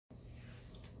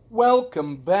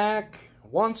Welcome back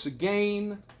once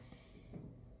again.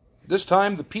 This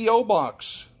time the P.O.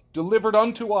 Box delivered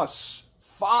unto us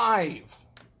five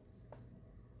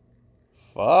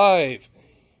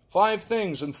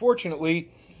things.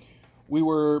 Unfortunately, we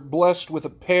were blessed with a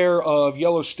pair of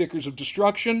yellow stickers of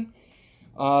destruction.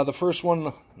 The first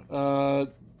one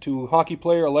to hockey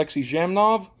player Alexei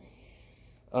Zhamnov.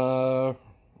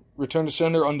 Return to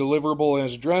sender, undeliverable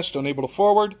as addressed, unable to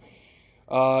forward.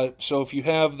 So if you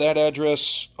have that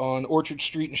address on Orchard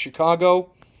Street in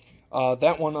Chicago,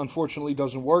 that one unfortunately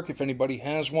doesn't work. If anybody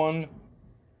has one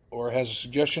or has a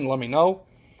suggestion, let me know.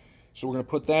 So we're going to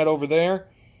put that over there.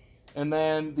 And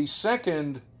then the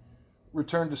second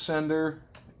return to sender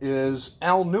is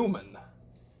Al Newman.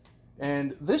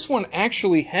 And this one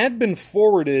actually had been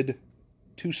forwarded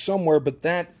to somewhere, but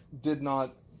that did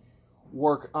not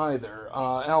work either.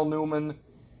 Al Newman,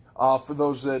 for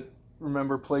those that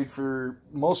remember, played for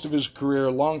most of his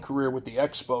career, long career with the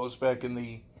Expos back in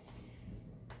the...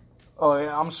 Oh,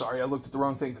 I'm sorry, I looked at the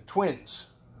wrong thing. The Twins.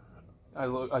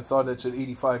 I thought it said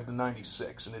 85 to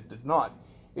 96, and it did not.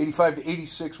 85 to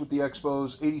 86 with the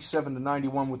Expos, 87 to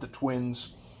 91 with the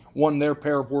Twins. Won their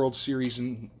pair of World Series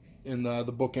in the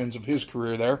bookends of his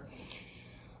career there.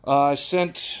 I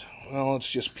sent... Well, let's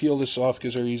just peel this off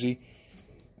because they're easy.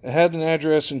 I had an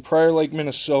address in Prior Lake,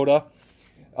 Minnesota.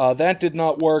 That did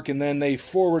not work, and then they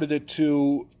forwarded it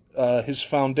to his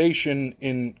foundation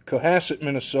in Cohasset,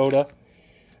 Minnesota,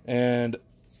 and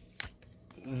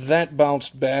that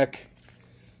bounced back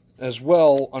as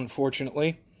well,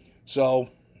 unfortunately. So,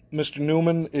 Mr.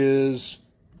 Newman is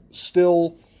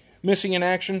still missing in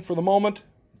action for the moment,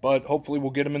 but hopefully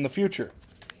we'll get him in the future.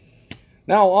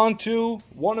 Now, on to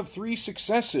one of three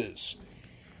successes.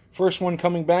 First one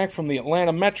coming back from the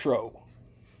Atlanta Metro.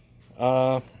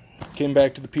 Came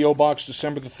back to the P.O. Box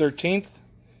December the 13th.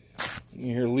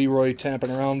 You hear Leroy tapping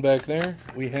around back there.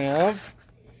 We have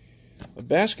a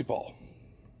basketball.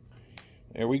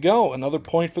 There we go. Another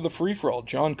point for the free-for-all.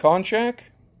 John Koncak.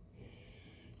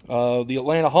 The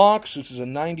Atlanta Hawks. This is a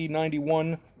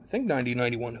 90-91, I think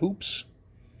 90-91 hoops.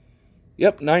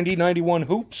 Yep, 90-91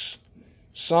 hoops.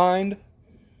 Signed.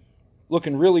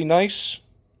 Looking really nice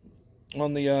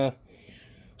on the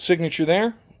signature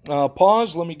there.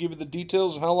 Pause. Let me give you the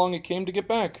details of how long it came to get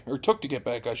back. Or took to get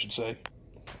back, I should say.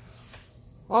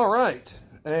 Alright.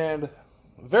 And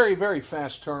very, very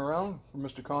fast turnaround for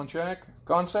Mr. Koncak.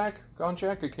 Koncak?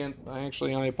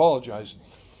 I apologize.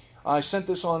 I sent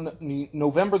this on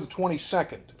November the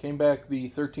 22nd. Came back the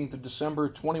 13th of December.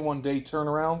 21-day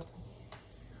turnaround.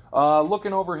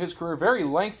 Looking over his career. Very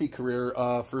lengthy career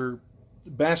for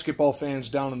basketball fans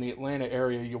down in the Atlanta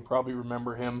area. You'll probably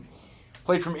remember him.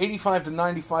 Played from 85 to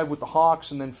 95 with the Hawks,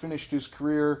 and then finished his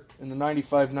career in the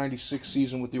 95-96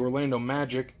 season with the Orlando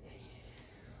Magic.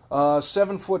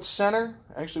 7-foot center.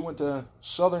 Actually went to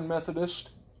Southern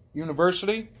Methodist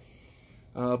University.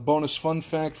 Bonus fun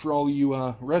fact for all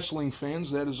you wrestling fans,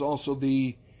 that is also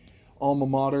the alma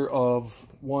mater of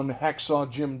one Hacksaw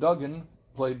Jim Duggan.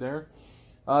 Played there.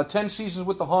 10 seasons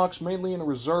with the Hawks, mainly in a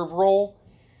reserve role.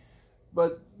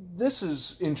 But this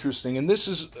is interesting, and this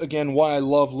is, again, why I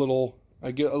love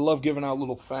giving out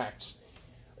little facts.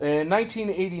 In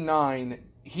 1989,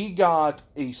 he got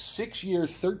a 6-year,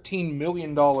 $13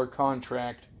 million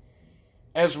contract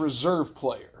as a reserve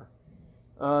player.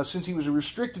 Since he was a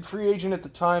restricted free agent at the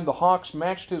time, the Hawks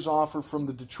matched his offer from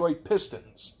the Detroit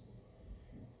Pistons.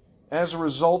 As a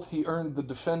result, he earned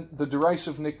the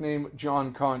derisive nickname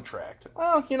John Contract.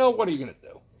 Well, you know, what are you going to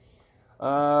do?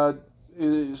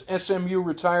 SMU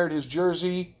retired his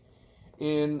jersey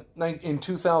in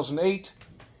 2008,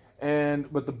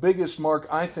 but the biggest mark,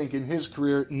 I think, in his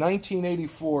career,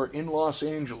 1984 in Los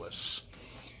Angeles.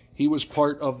 He was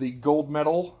part of the gold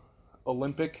medal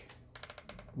Olympic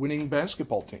winning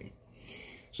basketball team.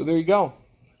 So there you go.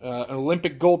 An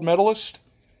Olympic gold medalist,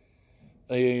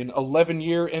 an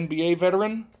 11-year NBA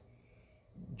veteran,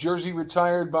 jersey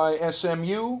retired by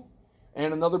SMU,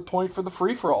 and another point for the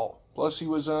free-for-all. Plus, he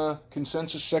was a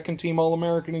consensus second-team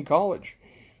All-American in college.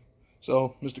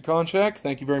 So, Mr. Koncak,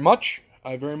 thank you very much.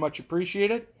 I very much appreciate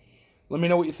it. Let me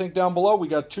know what you think down below. We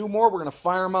got two more. We're going to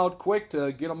fire them out quick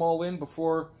to get them all in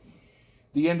before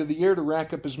the end of the year to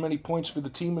rack up as many points for the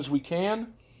team as we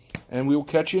can. And we will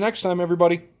catch you next time,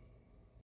 everybody.